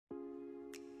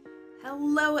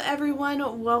Hello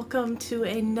everyone, welcome to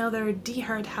another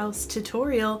DeHart House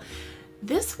tutorial.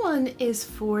 This one is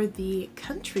for the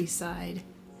Countryside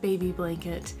baby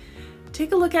blanket.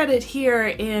 Take a look at it here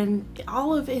in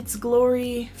all of its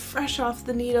glory, fresh off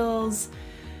the needles,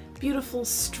 beautiful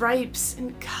stripes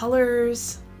and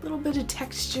colors, a little bit of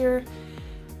texture.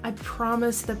 I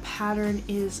promise the pattern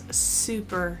is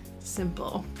super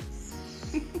simple.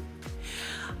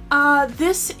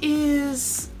 This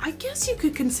is, I guess you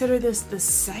could consider this the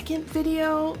second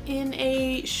video in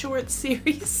a short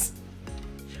series.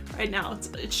 Right now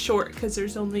it's short because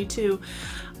there's only two.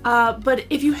 But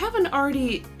if you haven't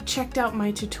already checked out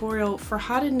my tutorial for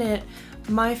how to knit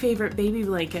my favorite baby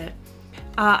blanket,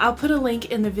 I'll put a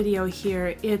link in the video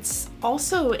here. It's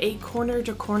also a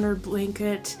corner-to-corner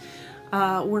blanket,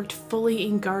 worked fully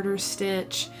in garter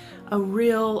stitch. A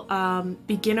real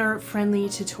beginner-friendly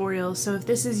tutorial. So if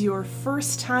this is your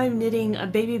first time knitting a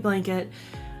baby blanket,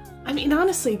 I mean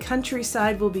honestly,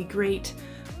 Countryside will be great,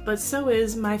 but so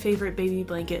is my favorite baby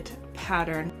blanket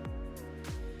pattern.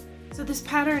 So this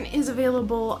pattern is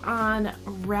available on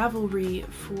Ravelry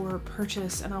for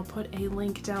purchase, and I'll put a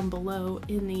link down below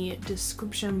in the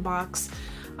description box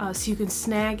so you can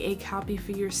snag a copy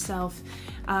for yourself,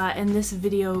 and this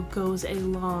video goes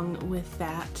along with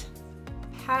that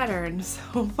pattern.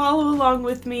 So follow along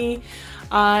with me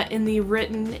in the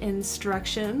written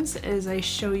instructions as I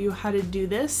show you how to do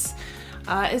this,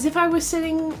 as if I was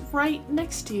sitting right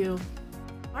next to you.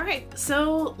 Alright,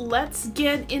 so let's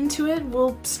get into it.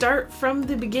 We'll start from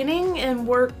the beginning and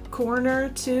work corner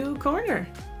to corner.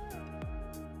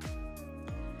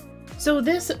 So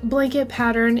this blanket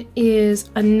pattern is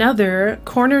another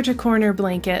corner to corner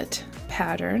blanket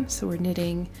pattern. So we're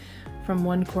knitting from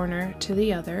one corner to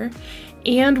the other,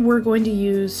 and we're going to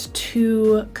use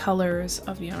two colors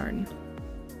of yarn.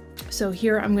 So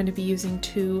here I'm going to be using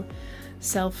two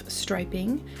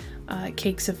self-striping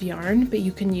cakes of yarn, but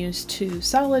you can use two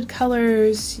solid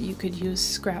colors, you could use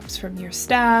scraps from your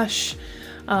stash,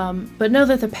 but know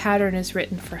that the pattern is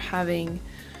written for having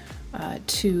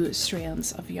two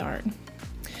strands of yarn.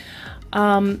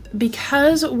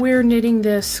 Because we're knitting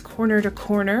this corner to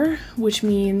corner, which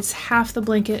means half the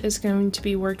blanket is going to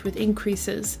be worked with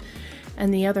increases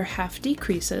and the other half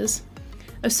decreases,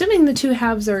 assuming the two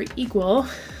halves are equal,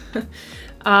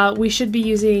 we should be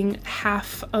using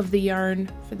half of the yarn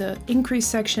for the increase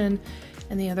section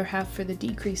and the other half for the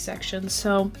decrease section.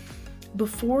 So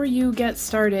before you get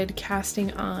started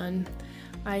casting on,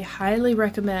 I highly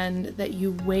recommend that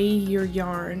you weigh your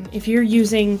yarn. If you're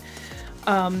using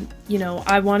you know,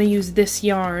 I want to use this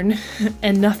yarn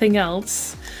and nothing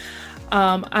else,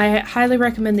 I highly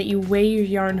recommend that you weigh your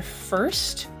yarn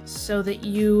first so that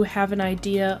you have an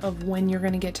idea of when you're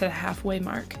going to get to the halfway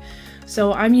mark.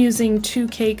 So I'm using two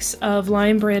cakes of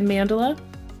Lion Brand Mandala,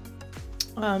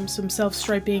 some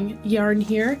self-striping yarn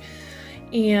here,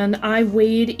 and I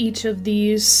weighed each of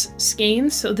these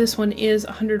skeins. So this one is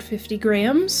 150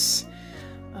 grams,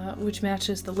 which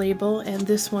matches the label, and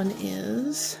this one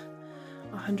is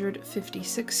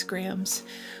 156 grams.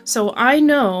 So I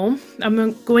know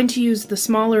I'm going to use the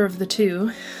smaller of the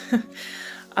two,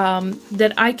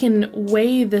 that I can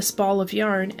weigh this ball of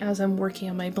yarn as I'm working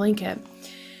on my blanket.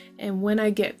 And when I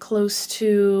get close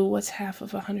to, what's half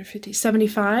of 150?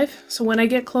 75. So when I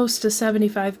get close to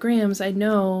 75 grams, I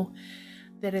know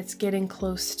that it's getting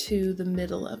close to the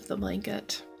middle of the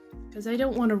blanket, because I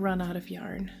don't want to run out of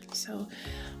yarn. So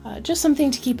just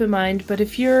something to keep in mind. But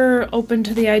if you're open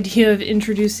to the idea of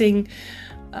introducing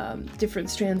different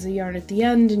strands of yarn at the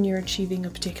end and you're achieving a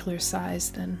particular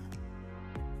size, then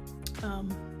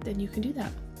you can do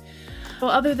that. Well,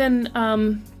 other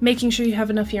than making sure you have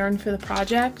enough yarn for the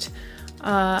project,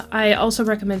 I also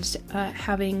recommend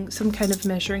having some kind of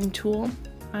measuring tool.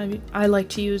 I like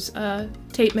to use a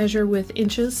tape measure with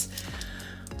inches,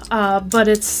 but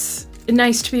it's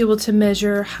nice to be able to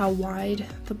measure how wide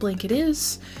the blanket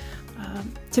is.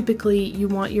 Typically you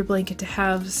want your blanket to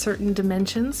have certain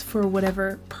dimensions for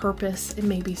whatever purpose it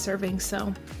may be serving,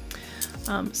 so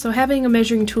having a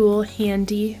measuring tool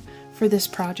handy for this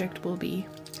project will be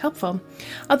helpful.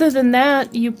 Other than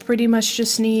that, you pretty much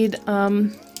just need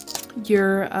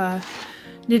your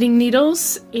knitting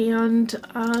needles and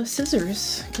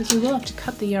scissors, because you will have to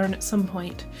cut the yarn at some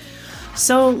point.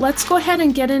 So let's go ahead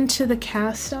and get into the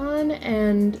cast on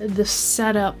and the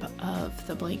setup of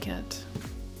the blanket.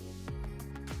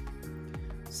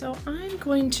 So I'm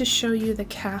going to show you the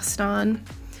cast on.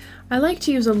 I like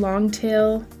to use a long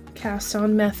tail cast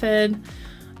on method.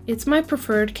 It's my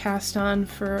preferred cast on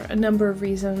for a number of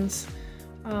reasons,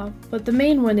 but the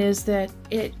main one is that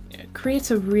it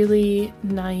creates a really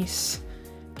nice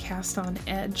cast on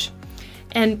edge.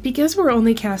 And because we're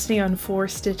only casting on 4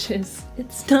 stitches,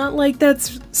 it's not like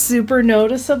that's super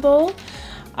noticeable.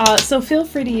 So feel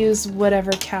free to use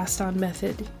whatever cast on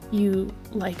method you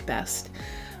like best.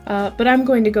 But I'm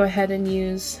going to go ahead and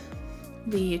use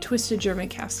the Twisted German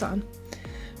cast on,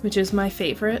 which is my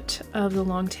favorite of the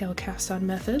long tail cast on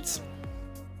methods.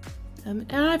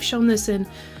 And I've shown this in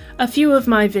a few of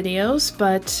my videos,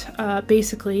 but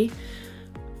basically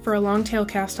for a long tail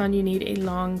cast on you need a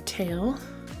long tail.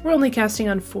 We're only casting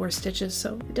on 4 stitches,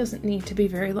 so it doesn't need to be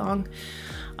very long.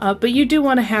 But you do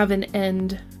want to have an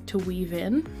end to weave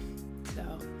in.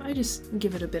 So I just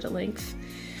give it a bit of length.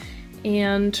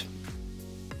 And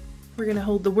we're going to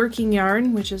hold the working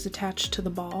yarn, which is attached to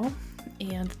the ball,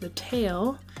 and the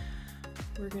tail.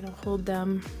 We're going to hold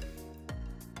them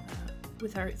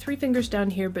with our 3 fingers down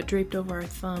here, but draped over our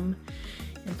thumb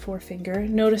and forefinger.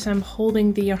 Notice I'm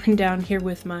holding the yarn down here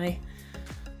with my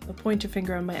pointer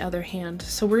finger on my other hand.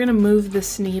 So we're going to move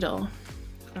this needle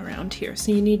around here.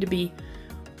 So you need to be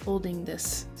holding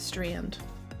this strand.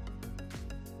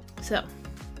 So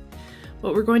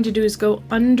what we're going to do is go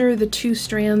under the 2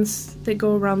 strands that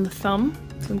go around the thumb.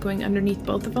 So I'm going underneath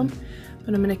both of them.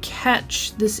 But I'm going to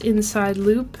catch this inside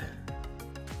loop,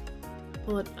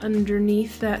 pull it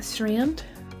underneath that strand,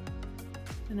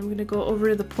 and I'm going to go over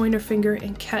to the pointer finger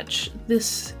and catch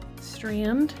this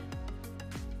strand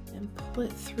and pull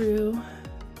it through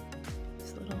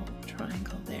this little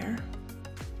triangle there.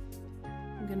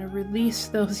 I'm going to release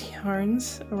those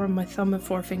yarns around my thumb and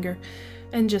forefinger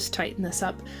and just tighten this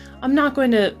up. I'm not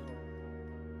going to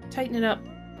tighten it up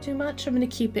too much. I'm going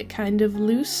to keep it kind of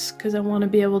loose because I want to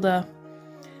be able to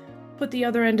put the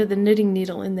other end of the knitting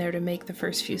needle in there to make the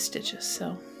first few stitches.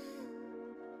 So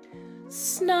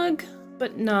snug,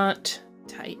 but not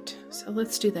tight. So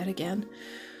let's do that again.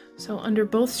 So under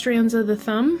both strands of the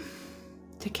thumb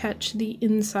to catch the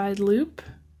inside loop.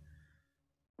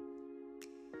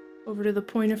 Over to the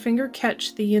pointer finger,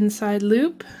 catch the inside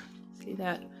loop. See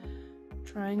that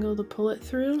triangle to pull it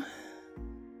through?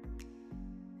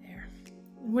 There.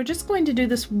 We're just going to do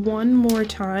this one more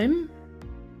time.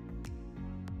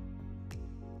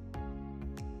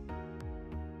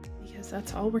 Because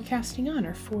that's all we're casting on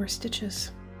are 4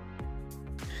 stitches.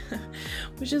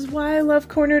 Which is why I love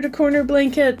corner to corner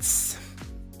blankets.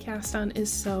 Cast on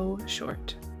is so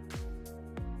short.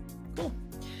 Cool.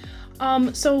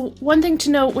 So one thing to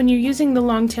note when you're using the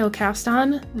long tail cast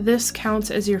on, this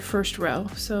counts as your first row.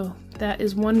 So that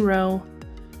is 1 row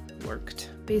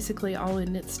worked, basically all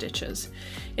in knit stitches.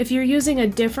 If you're using a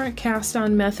different cast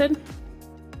on method,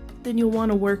 then you'll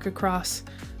want to work across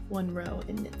 1 row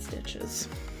in knit stitches.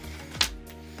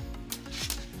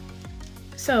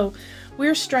 So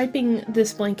we're striping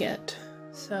this blanket.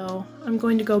 So I'm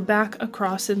going to go back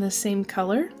across in the same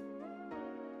color.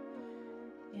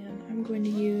 And I'm going to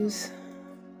use,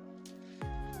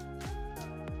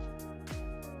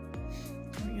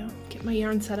 there we go, get my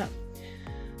yarn set up.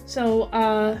 So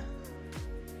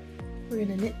we're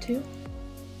gonna knit 2,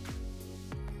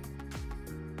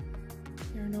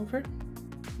 yarn over,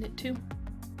 knit 2.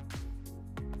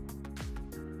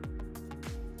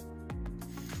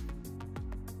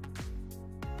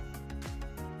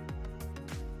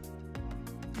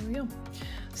 There we go.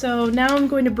 So now I'm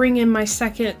going to bring in my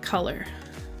second color.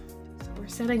 So we're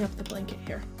setting up the blanket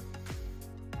here.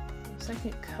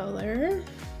 Second color.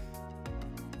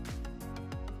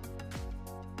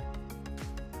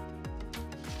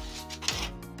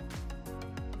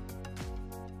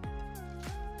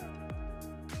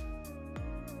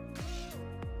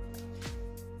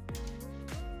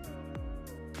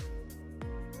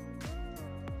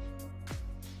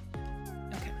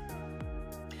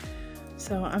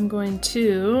 So I'm going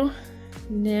to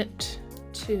knit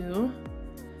 2.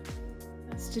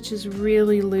 That stitch is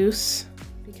really loose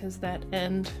because that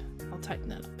end, I'll tighten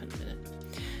that up in a minute.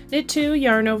 Knit 2,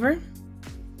 yarn over,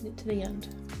 knit to the end.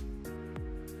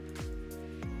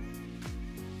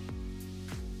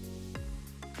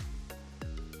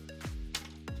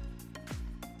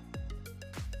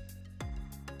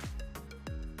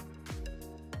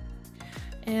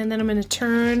 And then I'm going to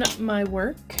turn my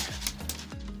work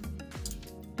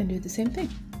and do the same thing.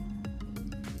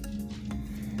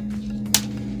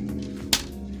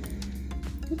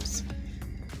 Oops.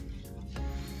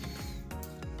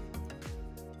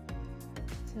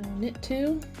 So knit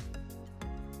 2,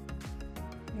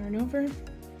 yarn over,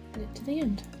 knit to the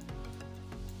end.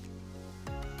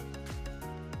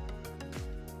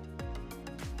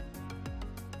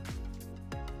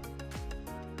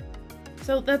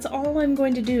 So that's all I'm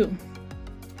going to do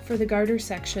for the garter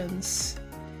sections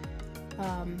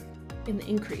in the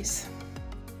increase.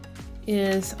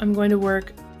 Is I'm going to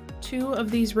work 2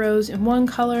 of these rows in one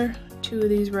color, 2 of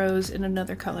these rows in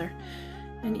another color,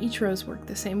 and each rows work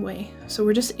the same way. So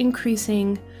we're just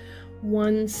increasing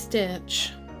 1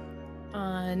 stitch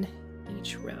on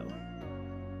each row.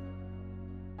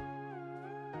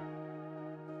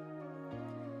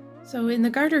 So in the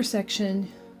garter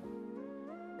section,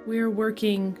 we're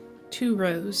working 2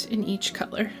 rows in each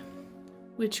color,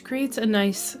 which creates a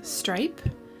nice stripe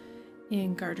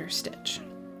in garter stitch.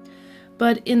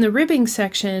 But in the ribbing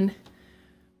section,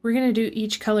 we're going to do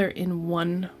each color in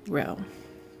 1 row.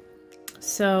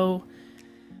 So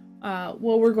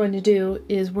what we're going to do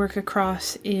is work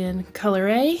across in color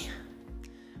A,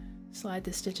 slide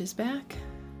the stitches back,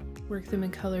 work them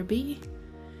in color B,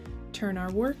 turn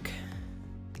our work,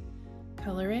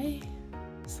 color A,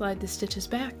 slide the stitches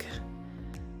back,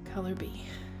 color B,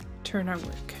 turn our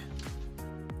work.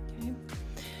 Okay.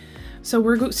 So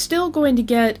we're still going to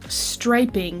get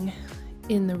striping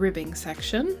in the ribbing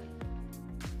section,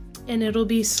 and it'll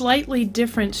be slightly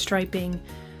different striping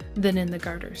than in the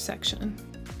garter section,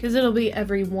 because it'll be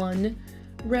every 1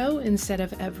 row instead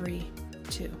of every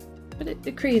 2. But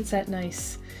it creates that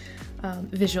nice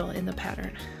visual in the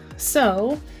pattern.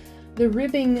 So the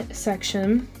ribbing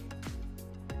section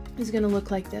is going to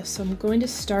look like this. So I'm going to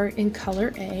start in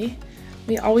color A.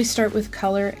 We always start with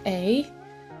color A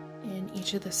in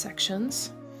each of the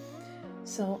sections.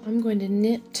 So I'm going to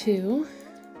knit 2,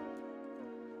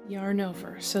 yarn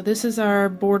over. So this is our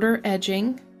border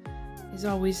edging, is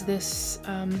always this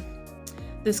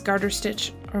this garter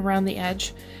stitch around the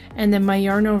edge, and then my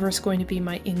yarn over is going to be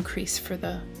my increase for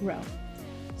the row.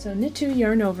 So knit 2,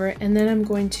 yarn over, and then I'm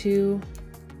going to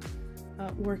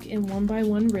work in 1 by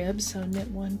 1 ribs. So knit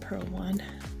 1, purl 1, knit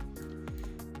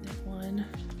 1,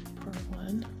 purl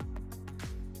 1,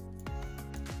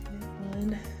 knit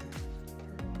 1,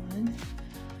 purl 1,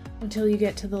 until you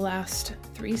get to the last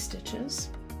 3 stitches,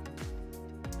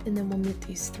 and then we'll knit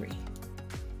these 3.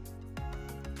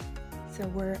 So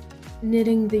we're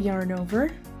knitting the yarn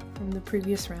over from the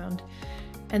previous round,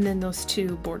 and then those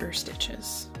 2 border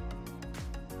stitches.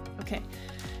 Okay,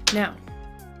 now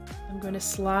I'm going to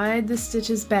slide the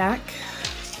stitches back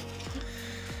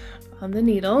on the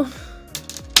needle.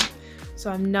 So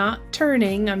I'm not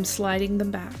turning, I'm sliding them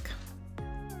back.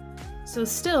 So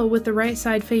still with the right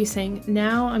side facing,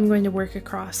 now I'm going to work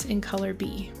across in color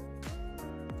B.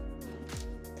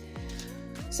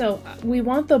 So we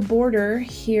want the border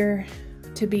here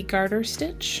to be garter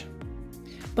stitch,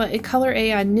 but in color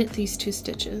A I knit these 2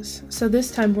 stitches. So this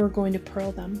time we're going to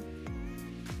purl them.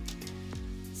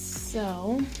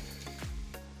 So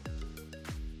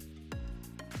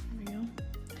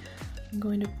I'm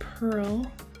going to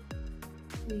purl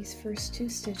these first 2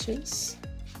 stitches.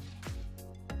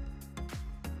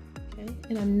 Okay,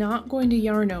 and I'm not going to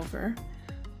yarn over.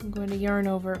 I'm going to yarn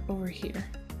over here,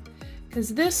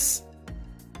 because this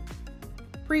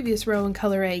previous row in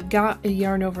color A got a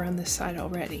yarn over on this side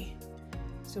already.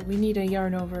 So we need a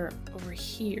yarn over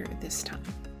here this time.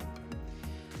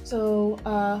 So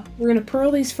we're going to purl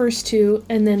these first 2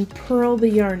 and then purl the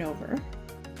yarn over.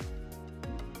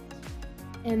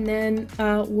 And then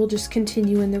we'll just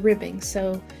continue in the ribbing.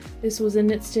 So this was a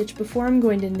knit stitch before, I'm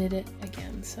going to knit it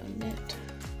again. So knit,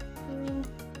 purl,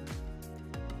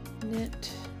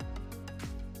 knit,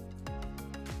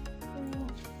 purl,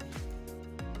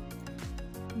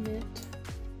 knit,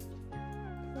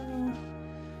 purl.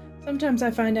 Sometimes I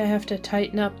find I have to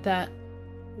tighten up that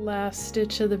last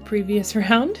stitch of the previous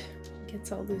round. It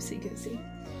gets all loosey-goosey.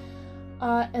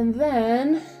 And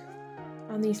then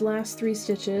on these last 3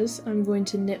 stitches, I'm going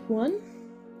to knit 1,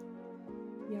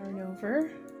 yarn over,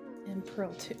 and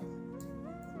purl 2.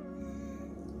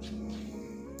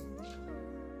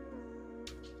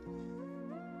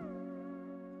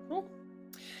 Cool.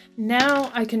 Now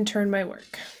I can turn my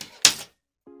work.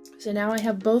 So now I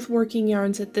have both working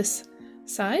yarns at this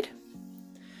side.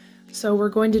 So we're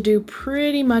going to do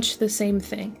pretty much the same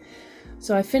thing.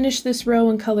 So I finished this row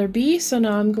in color B, so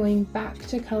now I'm going back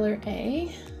to color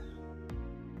A.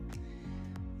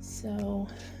 So,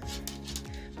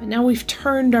 but now we've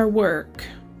turned our work.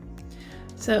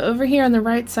 So over here on the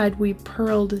right side, we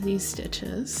purled these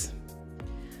stitches.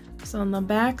 So on the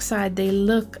back side, they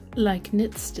look like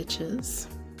knit stitches.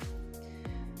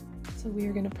 So we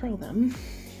are going to purl them.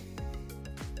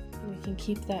 We can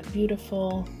keep that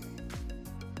beautiful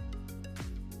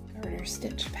garter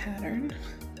stitch pattern.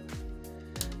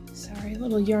 Sorry, a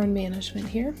little yarn management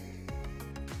here.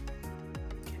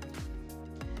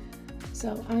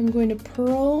 So I'm going to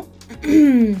purl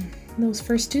those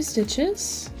first 2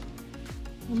 stitches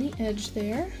on the edge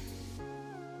there.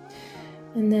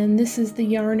 And then this is the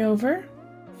yarn over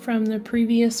from the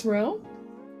previous row.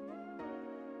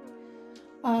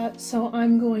 So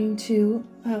I'm going to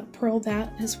purl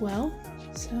that as well.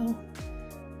 So,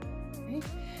 okay.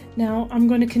 Now I'm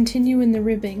going to continue in the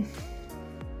ribbing.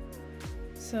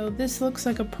 So this looks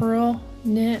like a purl,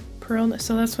 knit, purl, knit.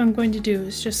 So that's what I'm going to do,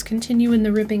 is just continue in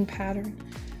the ribbing pattern.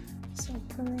 So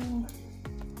purl,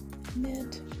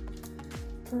 knit,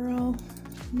 purl,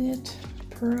 knit,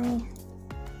 purl,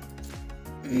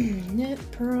 knit,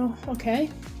 purl, okay.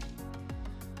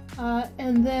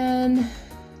 And then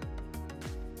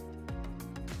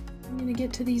I'm going to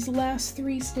get to these last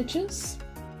 3 stitches.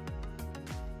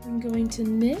 I'm going to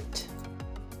knit,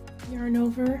 yarn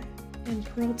over, and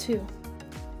purl 2.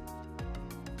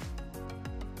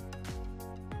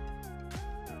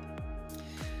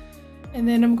 And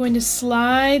then I'm going to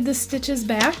slide the stitches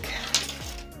back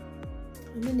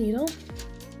on the needle.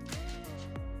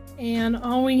 And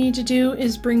all we need to do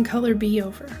is bring color B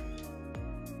over.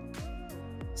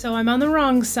 So I'm on the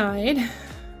wrong side,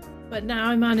 but now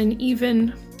I'm on an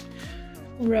even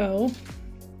row.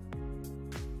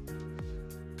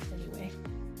 Anyway,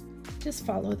 just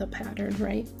follow the pattern,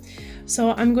 right?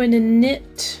 So I'm going to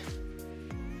knit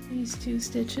these 2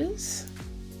 stitches,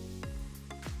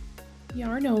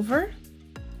 yarn over.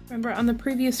 Remember, on the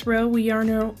previous row we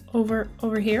yarn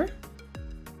over here,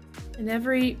 and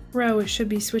every row it should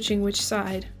be switching which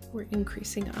side we're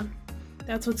increasing on.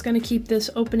 That's what's going to keep this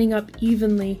opening up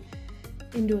evenly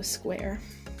into a square.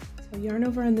 So yarn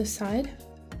over on this side,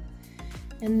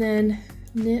 and then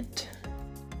knit,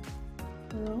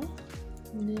 purl,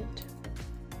 knit,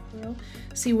 purl.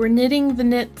 See, we're knitting the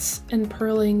knits and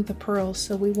purling the purls,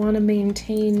 so we want to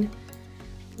maintain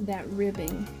that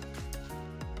ribbing.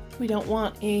 We don't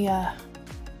want a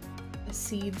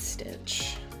seed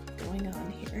stitch going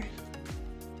on here.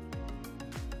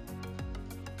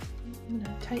 I'm going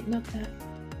to tighten up that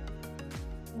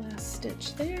last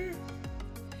stitch there.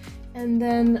 And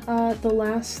then the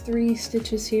last 3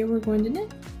 stitches here we're going to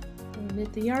knit. We'll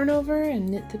knit the yarn over and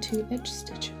knit the 2 edge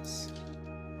stitches.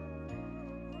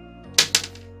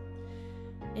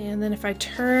 And then if I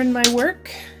turn my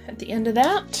work at the end of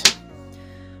that,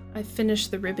 I finish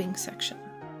the ribbing section.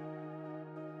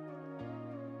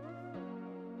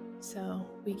 So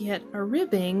we get our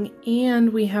ribbing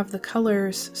and we have the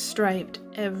colors striped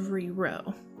every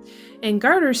row. In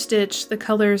garter stitch, the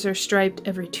colors are striped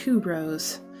every 2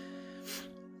 rows.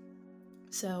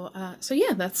 So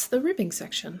yeah, that's the ribbing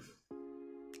section.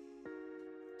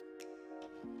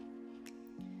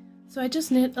 So I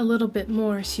just knit a little bit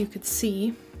more so you could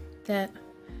see that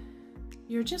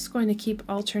you're just going to keep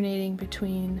alternating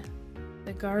between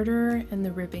the garter and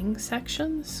the ribbing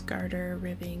sections. Garter,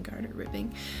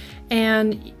 ribbing,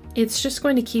 and it's just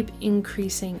going to keep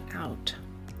increasing out.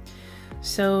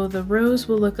 So the rows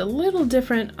will look a little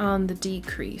different on the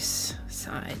decrease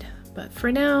side, but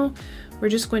for now we're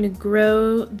just going to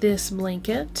grow this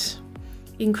blanket,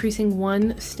 increasing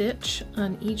 1 stitch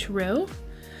on each row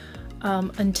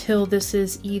until this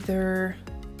is either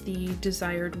the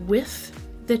desired width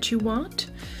that you want.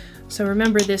 So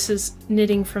remember, this is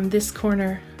knitting from this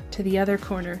corner to the other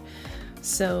corner.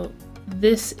 So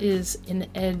this is an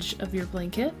edge of your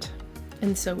blanket,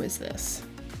 and so is this.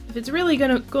 If it's really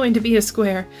going to be a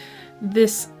square,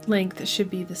 this length should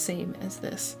be the same as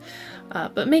this.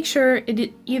 But make sure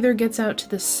it either gets out to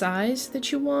the size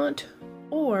that you want,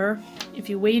 or if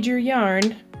you weighed your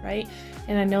yarn, right,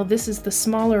 and I know this is the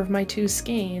smaller of my 2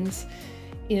 skeins,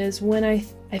 is when I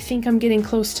think I'm getting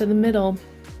close to the middle,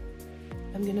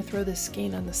 I'm going to throw this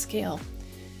skein on the scale,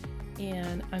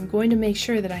 and I'm going to make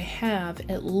sure that I have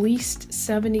at least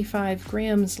 75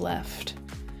 grams left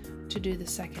to do the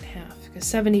second half, because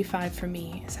 75 for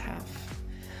me is half.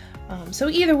 So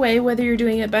either way, whether you're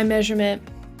doing it by measurement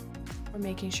or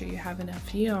making sure you have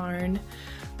enough yarn,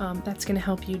 that's going to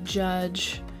help you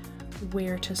judge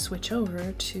where to switch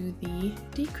over to the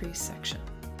decrease section.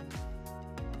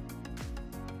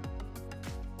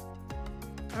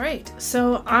 Alright,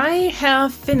 so I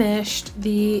have finished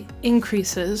the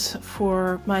increases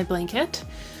for my blanket.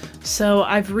 So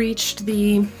I've reached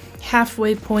the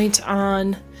halfway point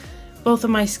on both of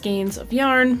my skeins of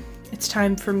yarn. It's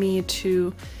time for me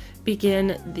to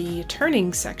begin the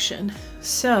turning section.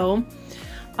 So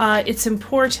it's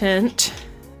important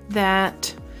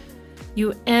that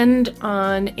you end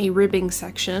on a ribbing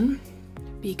section,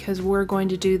 because we're going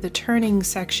to do the turning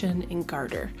section in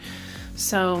garter.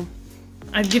 So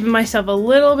I've given myself a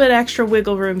little bit extra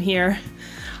wiggle room here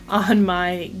on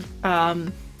my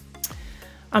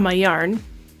yarn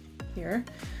here.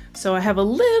 So I have a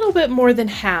little bit more than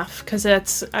half, because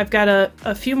I've got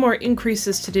a few more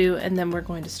increases to do, and then we're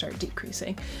going to start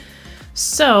decreasing.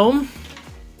 So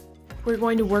we're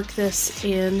going to work this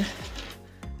in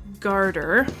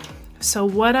garter. So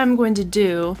what I'm going to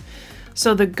do,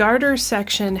 so the garter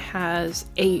section has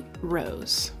 8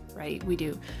 rows, right? We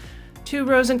do 2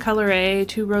 rows in color A,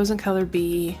 2 rows in color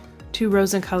B, 2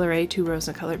 rows in color A, 2 rows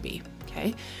in color B,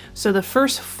 okay? So the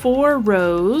first 4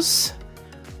 rows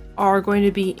are going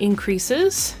to be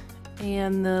increases,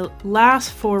 and the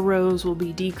last 4 rows will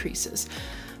be decreases.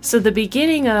 So the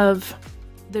beginning of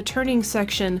the turning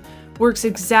section works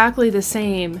exactly the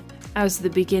same as the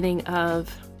beginning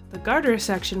of the garter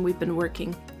section we've been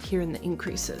working here in the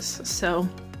increases. So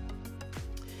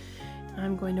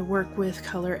I'm going to work with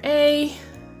color A,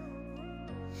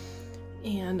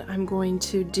 and I'm going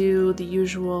to do the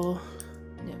usual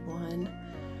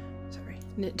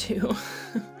knit 2,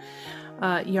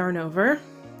 yarn over,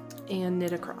 and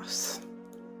knit across,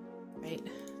 right?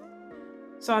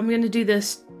 So I'm going to do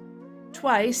this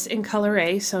twice in color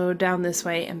A, so down this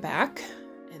way and back,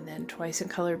 and then twice in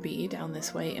color B, down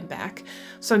this way and back.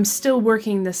 So I'm still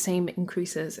working the same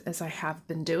increases as I have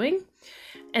been doing.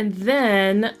 And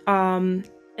then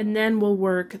we'll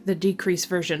work the decrease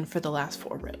version for the last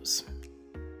 4 rows.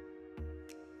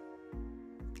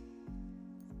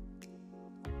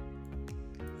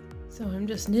 So I'm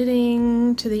just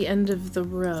knitting to the end of the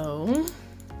row.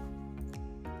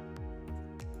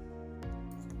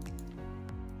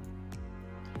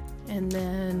 And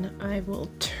then I will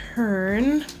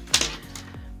turn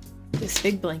this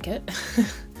big blanket.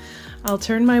 I'll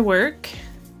turn my work,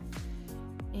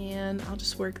 and I'll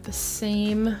just work the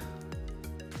same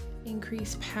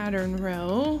increase pattern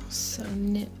row. So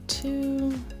knit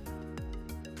 2,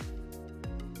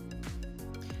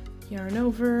 yarn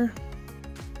over,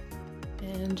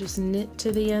 and just knit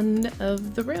to the end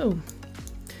of the row.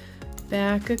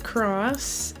 Back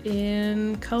across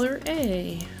in color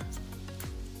A.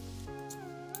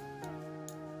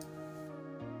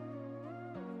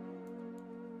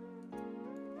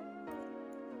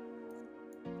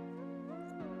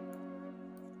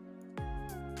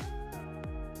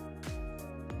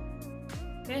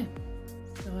 Okay,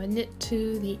 so I knit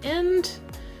to the end.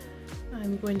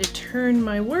 I'm going to turn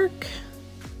my work.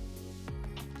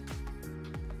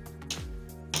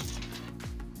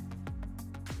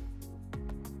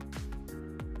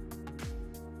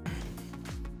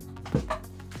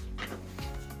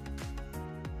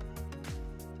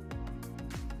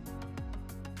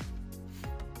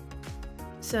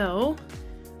 So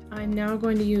I'm now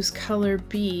going to use color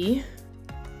B,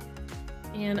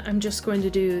 and I'm just going to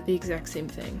do the exact same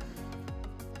thing.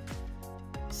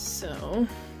 So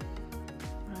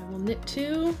I will knit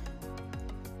 2,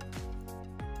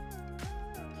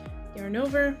 yarn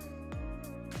over,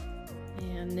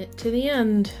 and knit to the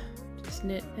end. Just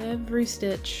knit every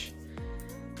stitch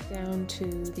down to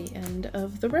the end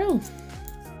of the row.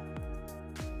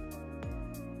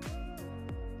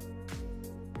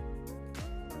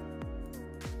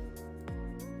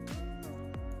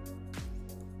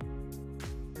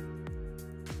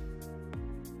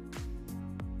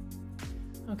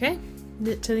 Okay,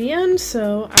 knit to the end,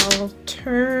 so I'll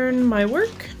turn my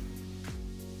work.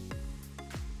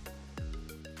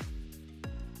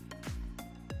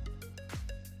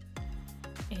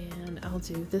 And I'll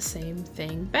do the same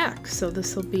thing back. So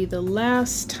this will be the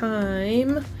last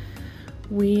time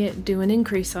we do an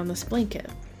increase on this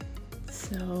blanket.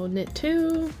 So knit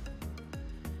 2,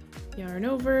 yarn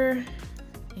over,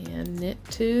 and knit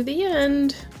to the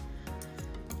end.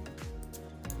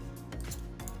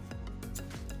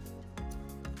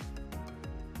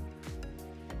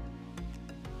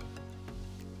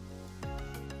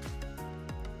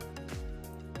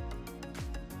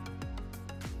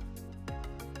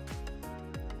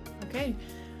 Okay,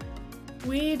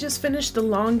 we just finished the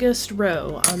longest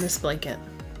row on this blanket.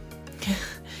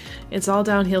 It's all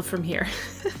downhill from here.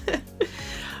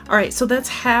 All right, so that's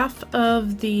half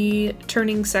of the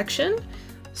turning section.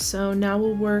 So now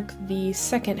we'll work the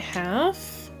second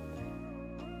half,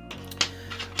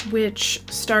 which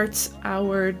starts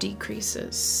our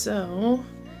decreases. So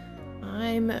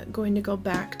I'm going to go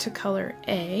back to color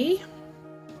A,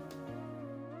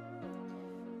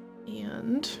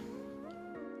 and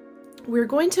we're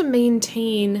going to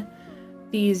maintain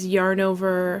these yarn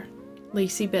over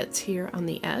lacy bits here on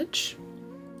the edge.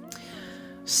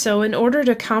 So in order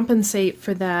to compensate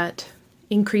for that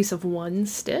increase of 1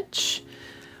 stitch,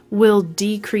 we'll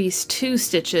decrease 2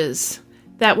 stitches.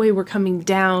 That way we're coming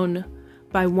down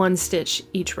by 1 stitch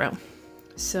each row.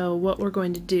 So what we're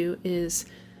going to do is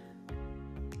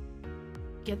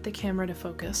get the camera to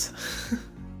focus.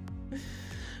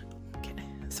 Okay,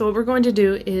 so what we're going to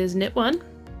do is knit 1,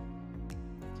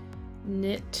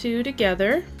 knit 2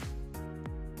 together,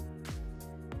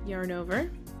 yarn over,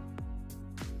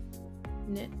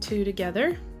 knit 2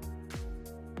 together,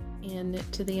 and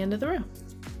knit to the end of the row.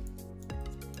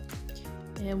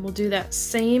 And we'll do that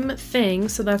same thing,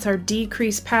 so that's our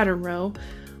decrease pattern row.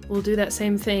 We'll do that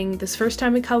same thing this first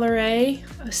time in color A,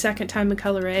 a second time in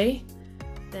color A,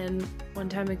 then one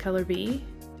time in color B,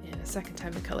 and a second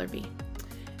time in color B.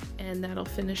 And that'll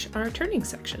finish our turning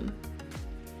section.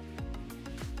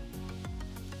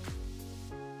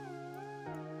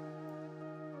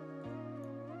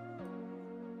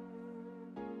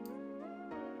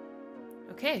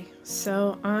 Okay,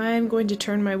 so I'm going to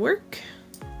turn my work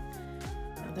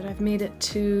now that I've made it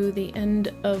to the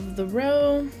end of the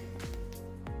row.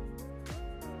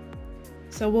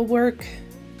 So we'll work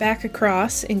back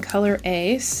across in color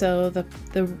A, so the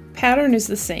pattern is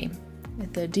the same,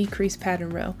 the decrease pattern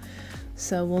row.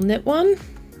 So we'll knit 1,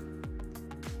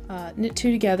 knit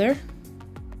 2 together,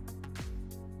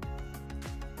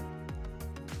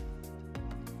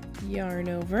 yarn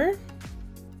over,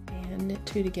 and knit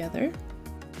 2 together,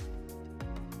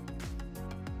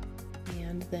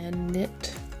 and then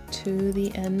knit to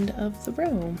the end of the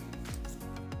row.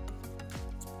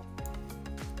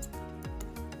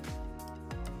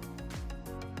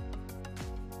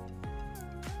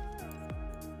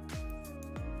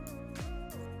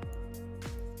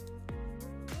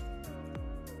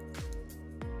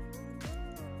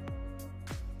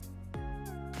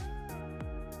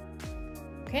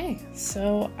 Okay,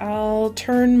 so I'll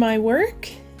turn my work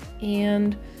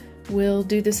and we'll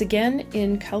do this again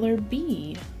in color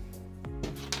B.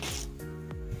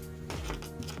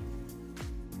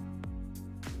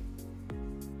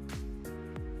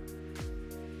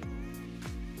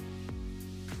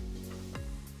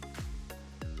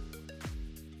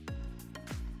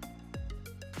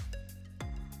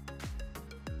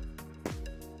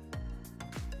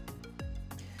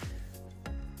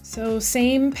 So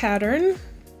same pattern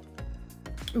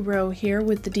row here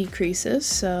with the decreases,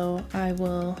 so I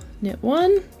will knit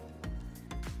 1,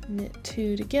 knit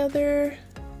 2 together,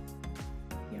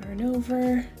 yarn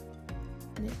over,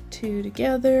 knit 2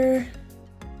 together,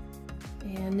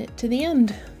 and knit to the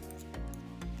end.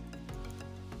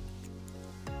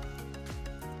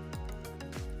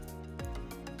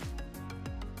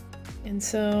 And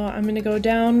so I'm going to go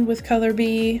down with color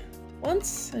B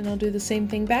once, and I'll do the same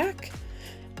thing back,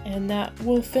 and that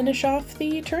will finish off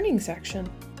the turning section.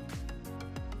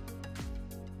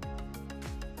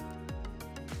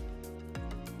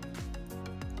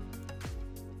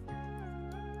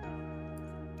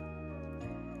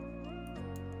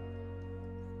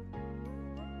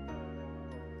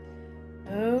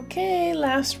 Okay,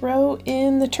 last row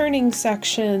in the turning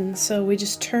section. So we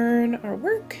just turn our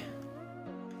work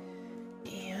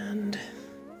and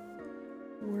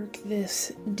work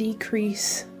this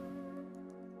decrease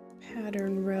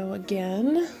pattern row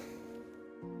again.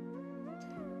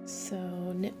 So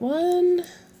knit 1,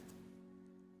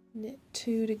 knit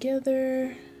 2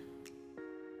 together,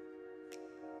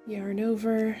 yarn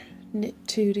over, knit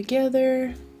 2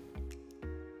 together.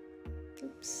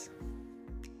 Oops.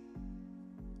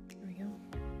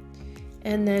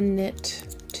 And then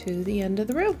knit to the end of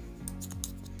the row.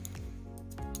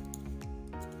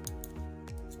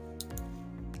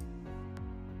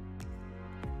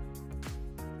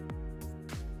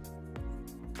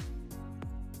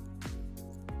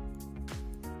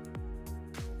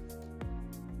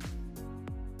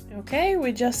 Okay,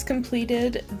 we just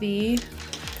completed the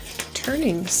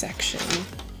turning section.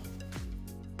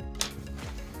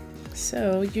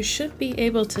 So you should be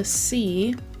able to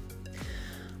see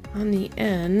on the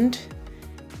end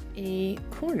a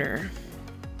corner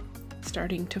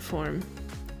starting to form.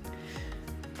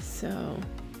 So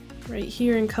right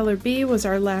here in color B was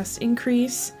our last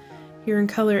increase. Here in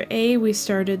color A we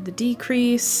started the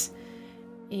decrease,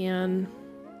 and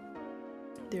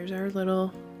there's our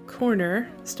little corner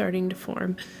starting to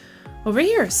form over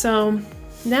here. So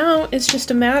now it's just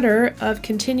a matter of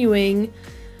continuing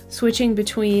switching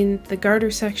between the garter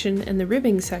section and the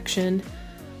ribbing section.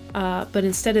 But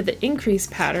instead of the increase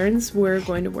patterns, we're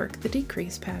going to work the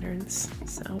decrease patterns.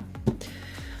 So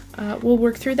we'll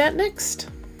work through that next.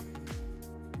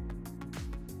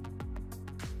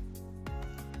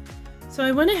 So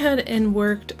I went ahead and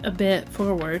worked a bit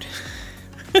forward.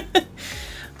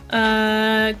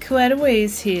 Quite a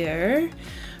ways here,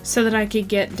 so that I could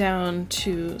get down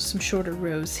to some shorter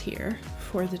rows here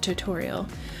for the tutorial.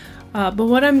 But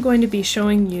what I'm going to be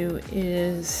showing you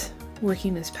is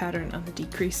working this pattern on the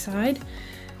decrease side.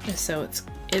 And so it's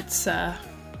the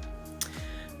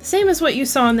same as what you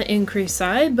saw on the increase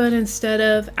side, but instead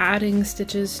of adding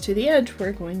stitches to the edge,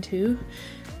 we're going to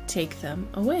take them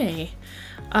away.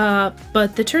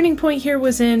 But the turning point here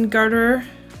was in garter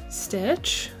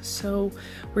stitch. So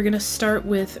we're gonna start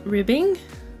with ribbing,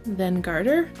 then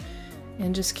garter,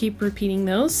 and just keep repeating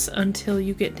those until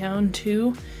you get down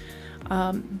to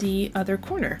the other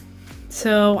corner.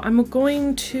 So I'm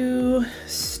going to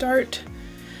start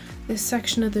this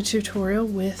section of the tutorial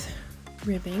with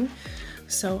ribbing.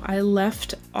 So I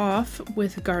left off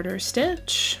with garter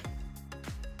stitch,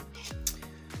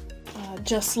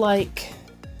 just like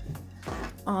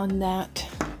on that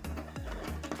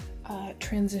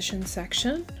transition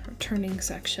section or turning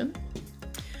section.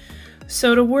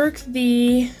 So to work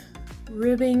the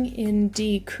ribbing in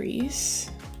decrease,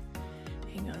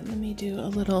 hang on, let me do a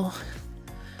little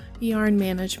yarn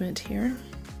management here.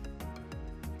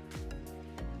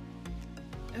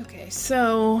 Okay,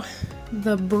 so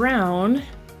the brown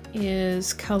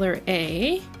is color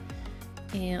A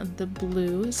and the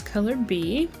blue is color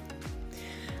B.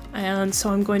 And so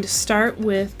I'm going to start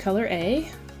with color A,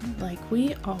 like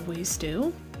we always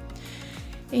do.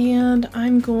 And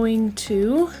I'm going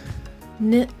to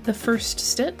knit the first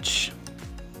stitch.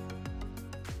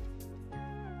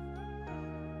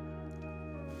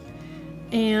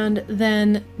 And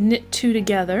then knit 2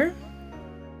 together.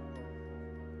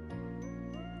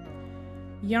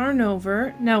 Yarn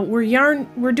over. Now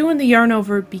we're doing the yarn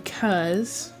over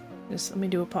because, just let me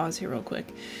do a pause here real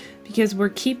quick, because we're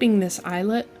keeping this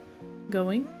eyelet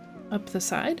going up the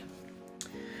side.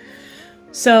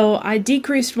 So I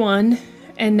decreased 1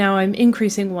 and now I'm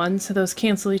increasing 1, so those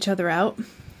cancel each other out.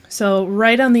 So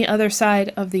right on the other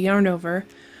side of the yarn over,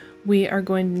 we are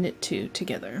going to knit 2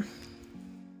 together.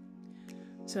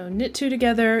 So knit 2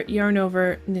 together, yarn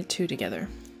over, knit 2 together.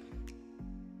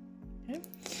 Okay.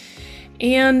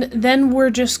 And then we're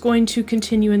just going to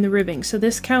continue in the ribbing. So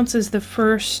this counts as the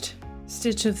first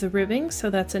stitch of the ribbing, so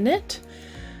that's a knit.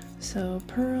 So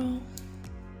purl,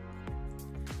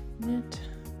 knit,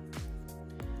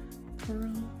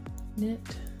 purl,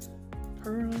 knit,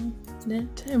 purl,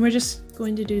 knit, and we're just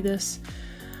going to do this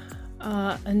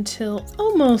until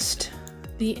almost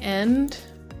the end.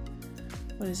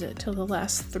 What is it, till the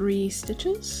last 3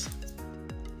 stitches?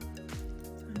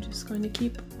 I'm just going to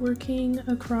keep working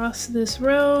across this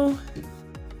row.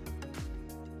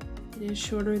 It is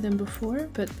shorter than before,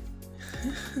 but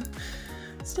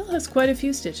still has quite a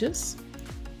few stitches.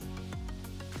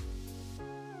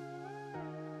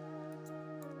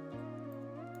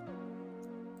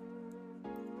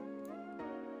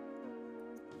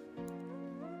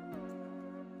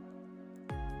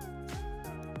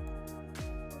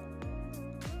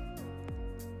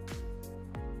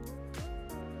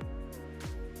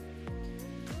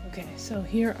 Okay, so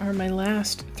here are my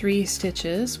last 3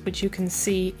 stitches, which you can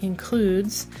see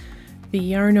includes the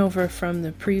yarn over from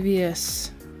the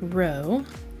previous row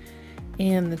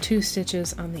and the 2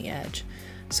 stitches on the edge.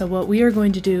 So what we are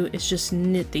going to do is just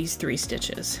knit these 3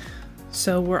 stitches.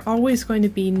 So we're always going to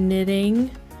be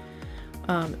knitting,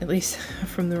 at least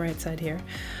from the right side here,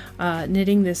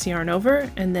 knitting this yarn over,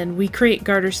 and then we create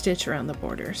garter stitch around the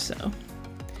border. So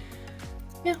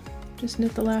yeah, just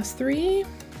knit the last 3.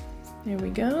 There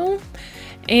we go.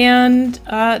 And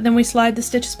then we slide the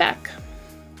stitches back.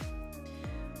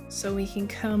 So we can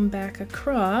come back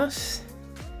across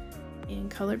in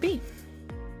color B.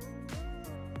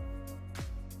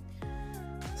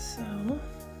 So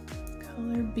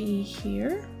color B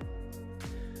here,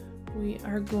 we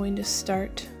are going to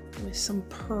start with some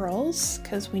purls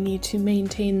because we need to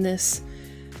maintain this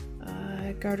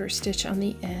garter stitch on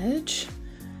the edge.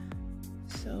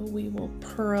 So we will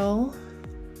purl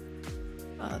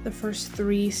the first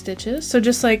 3 stitches. So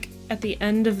just like at the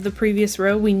end of the previous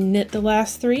row, we knit the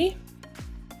last 3.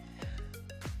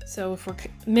 So if we're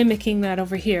mimicking that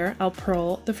over here, I'll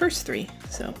purl the first 3.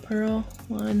 So purl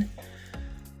 1,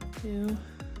 2,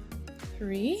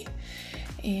 3,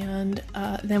 and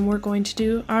then we're going to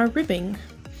do our ribbing.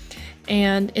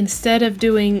 And instead of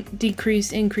doing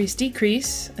decrease, increase,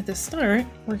 decrease at the start,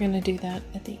 we're going to do that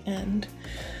at the end.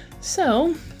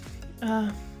 So,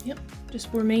 yep.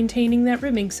 Just we're maintaining that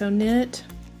ribbing. So knit,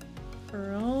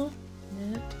 purl,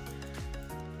 knit,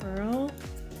 purl,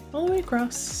 all the way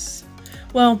across.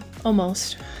 Well,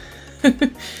 almost.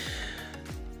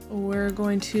 We're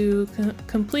going to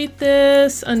complete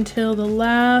this until the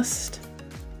last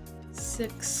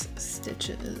 6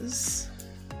 stitches.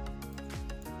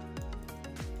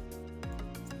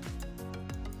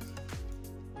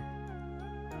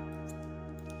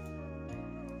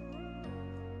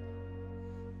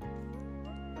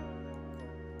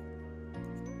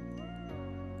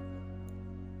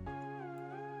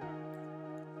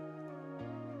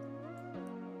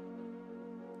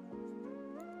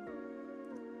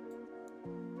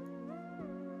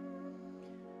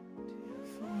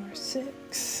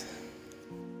 Six.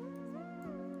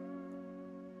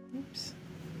 Oops.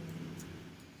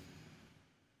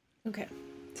 Okay,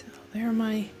 so there are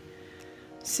my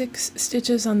 6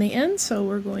 stitches on the end, so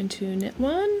we're going to knit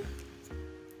 1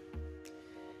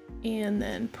 and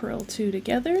then purl 2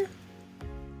 together.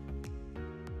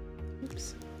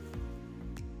 Oops.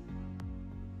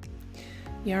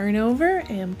 Yarn over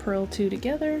and purl 2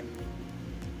 together.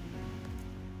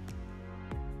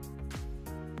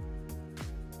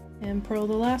 And purl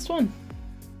the last one.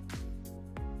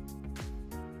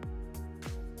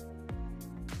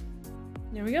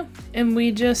 There we go. And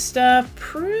we just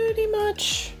pretty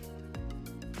much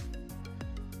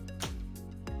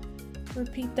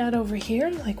repeat that over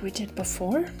here like we did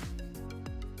before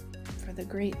for the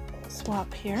great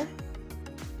swap here.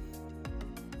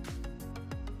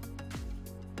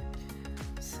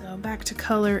 So back to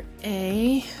color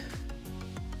A,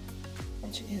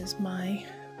 which is my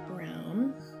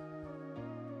brown.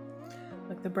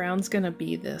 Look, the brown's gonna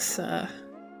be this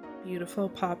beautiful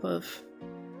pop of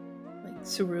like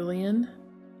cerulean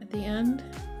at the end.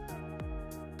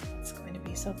 It's going to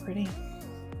be so pretty.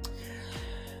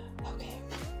 Okay.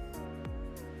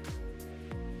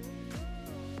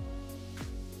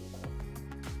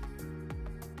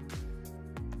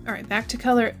 All right, back to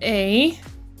color A,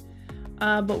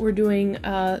 but we're doing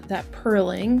that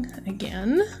purling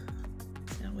again.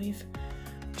 So now we've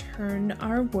turned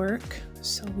our work,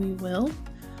 so we will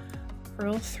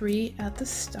purl 3 at the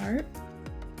start.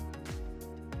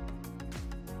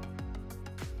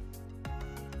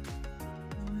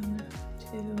 1,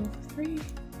 2, 3,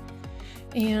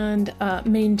 and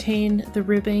maintain the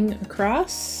ribbing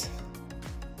across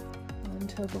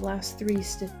until the last 3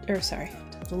 stitches, or sorry,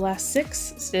 the last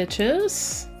 6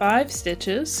 stitches, 5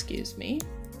 stitches, excuse me.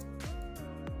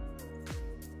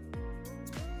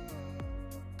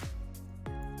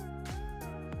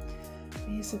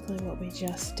 Basically what we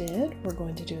just did, we're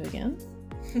going to do again.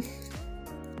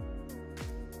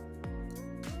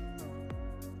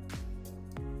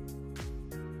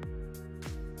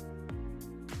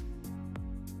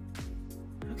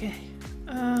 Okay,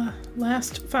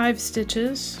 last 5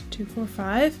 stitches, 2, 4,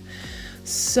 5.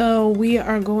 So we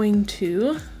are going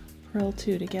to purl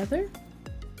 2 together,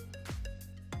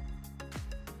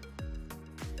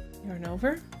 yarn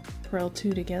over, purl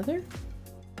 2 together,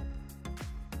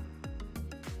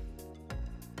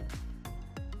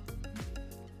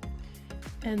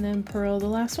 and then purl the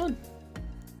last one,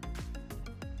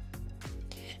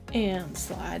 and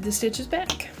slide the stitches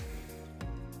back,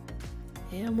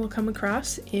 and we'll come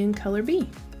across in color B.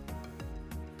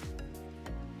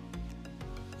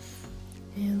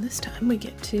 And this time we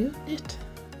get to knit.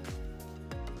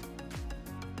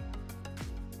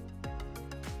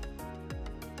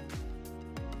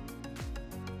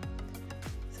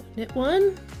 So knit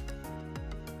 1,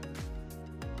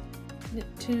 knit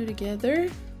 2 together,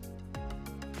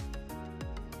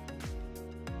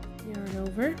 yarn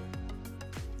over,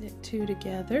 knit 2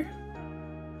 together,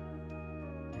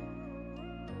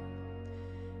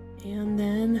 and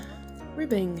then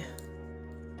ribbing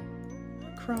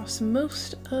across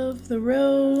most of the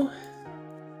row,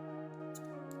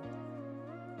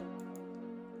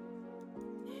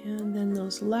 and then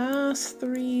those last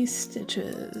 3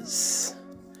 stitches,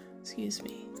 excuse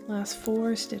me, last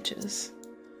 4 stitches,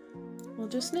 we'll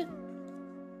just knit.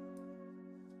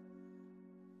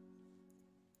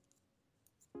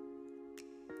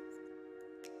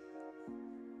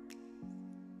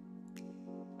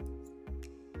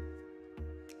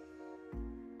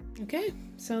 Okay,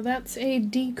 so that's a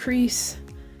decrease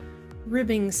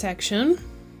ribbing section.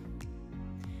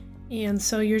 And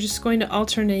so you're just going to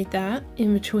alternate that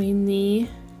in between the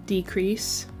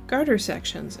decrease garter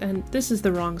sections. And this is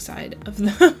the wrong side of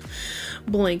the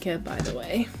blanket, by the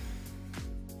way.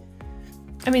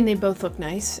 I mean, they both look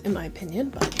nice in my opinion,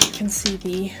 but you can see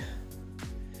the,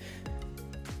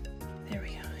 there we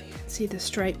go, you can see the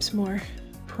stripes more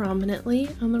prominently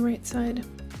on the right side.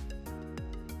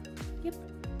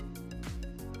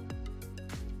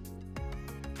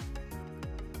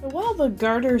 While the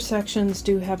garter sections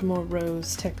do have more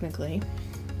rows, technically,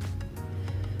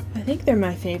 I think they're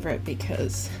my favorite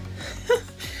because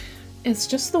it's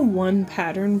just the one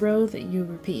pattern row that you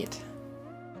repeat.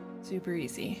 Super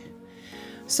easy.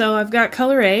 So I've got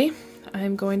color A.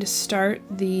 I'm going to start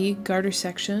the garter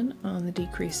section on the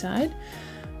decrease side.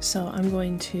 So I'm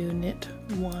going to knit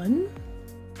 1.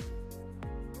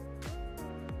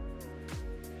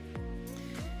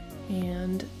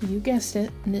 And you guessed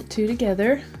it, knit 2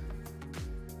 together,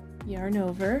 yarn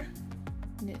over,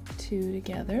 knit 2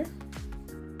 together,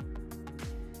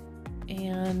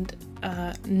 and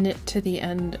knit to the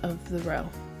end of the row.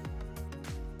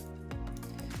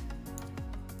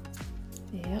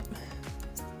 Yep.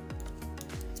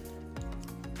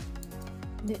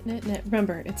 Knit, knit, knit.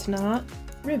 Remember, it's not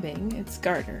ribbing, it's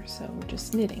garter, so we're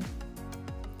just knitting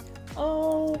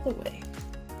all the way.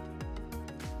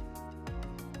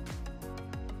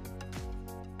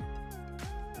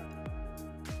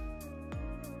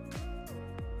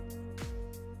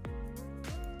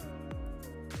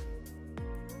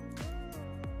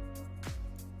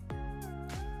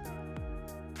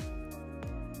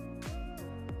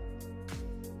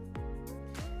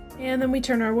 And then we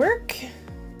turn our work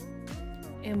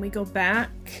and we go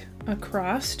back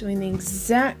across doing the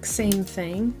exact same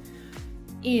thing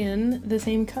in the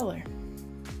same color.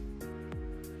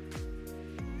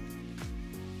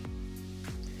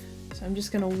 So I'm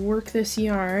just going to work this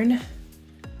yarn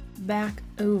back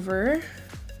over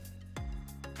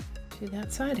to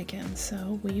that side again.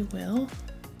 So we will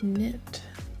knit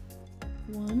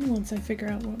one once I figure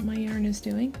out what my yarn is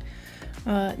doing.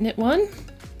 Knit one.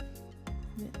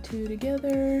 Knit two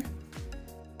together,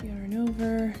 yarn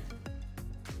over,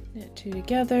 knit two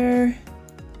together,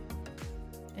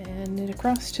 and knit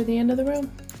across to the end of the row.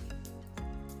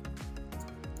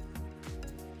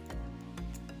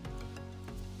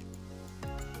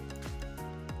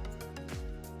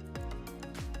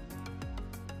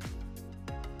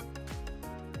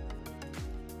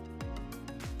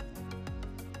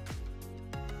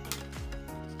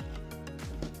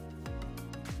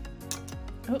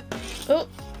 Oh,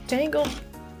 tangle.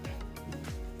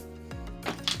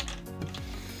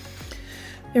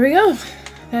 There we go.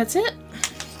 That's it.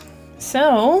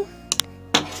 So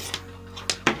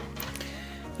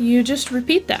you just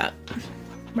repeat that,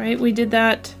 right? We did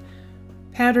that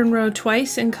pattern row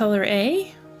twice in color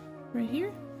A, right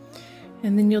here.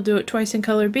 And then you'll do it twice in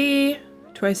color B,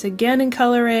 twice again in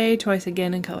color A, twice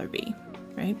again in color B,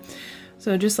 right?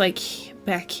 So just like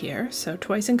back here. So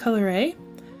twice in color A,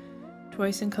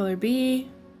 twice in color B,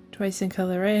 twice in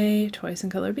color A, twice in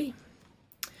color B.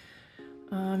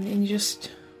 And you just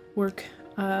work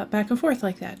back and forth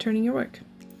like that, turning your work.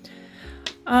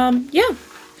 Yeah,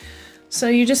 so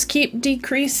you just keep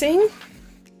decreasing.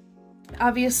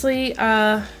 Obviously,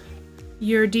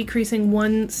 you're decreasing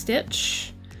one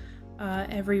stitch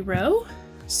every row.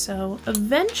 So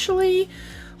eventually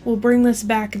we'll bring this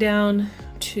back down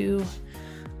to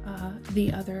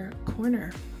the other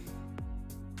corner.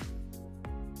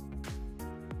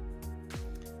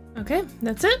 Okay,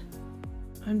 that's it.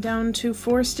 I'm down to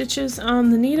 4 stitches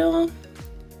on the needle.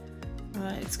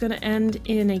 It's going to end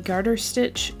in a garter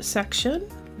stitch section,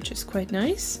 which is quite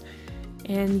nice.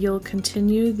 And you'll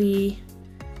continue the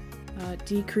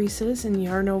decreases and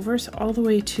yarn overs all the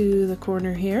way to the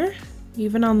corner here,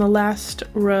 even on the last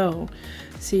row.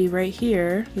 See right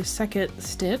here, the second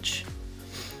stitch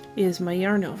is my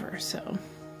yarn over, so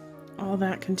all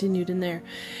that continued in there.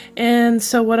 And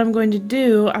so what I'm going to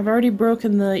do, I've already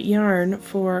broken the yarn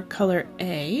for color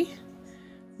A.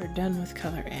 We're done with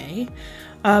color A.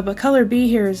 But color B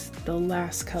here is the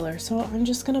last color, so I'm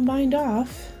just going to bind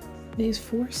off these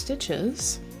 4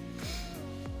 stitches.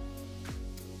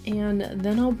 And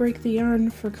then I'll break the yarn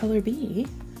for color B.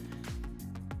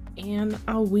 And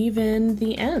I'll weave in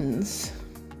the ends.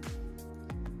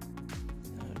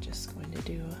 So I'm just going to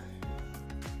do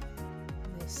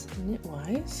this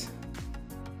knitwise.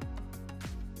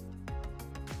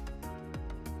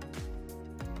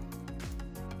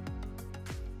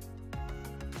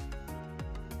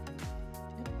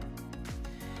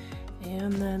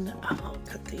 And then I'll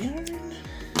cut the yarn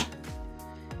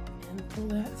and pull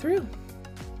that through.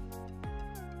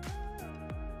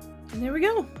 And there we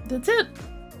go. That's it.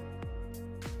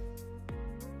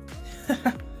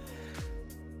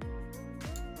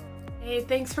 Hey,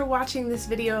 thanks for watching this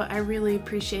video. I really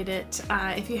appreciate it.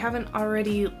 If you haven't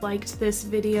already liked this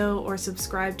video or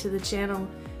subscribed to the channel,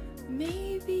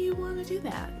 maybe you want to do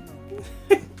that.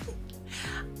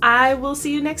 I will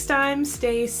see you next time.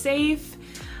 Stay safe,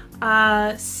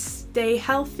 stay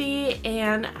healthy,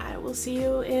 and I will see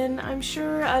you in, I'm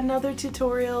sure, another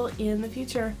tutorial in the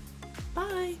future.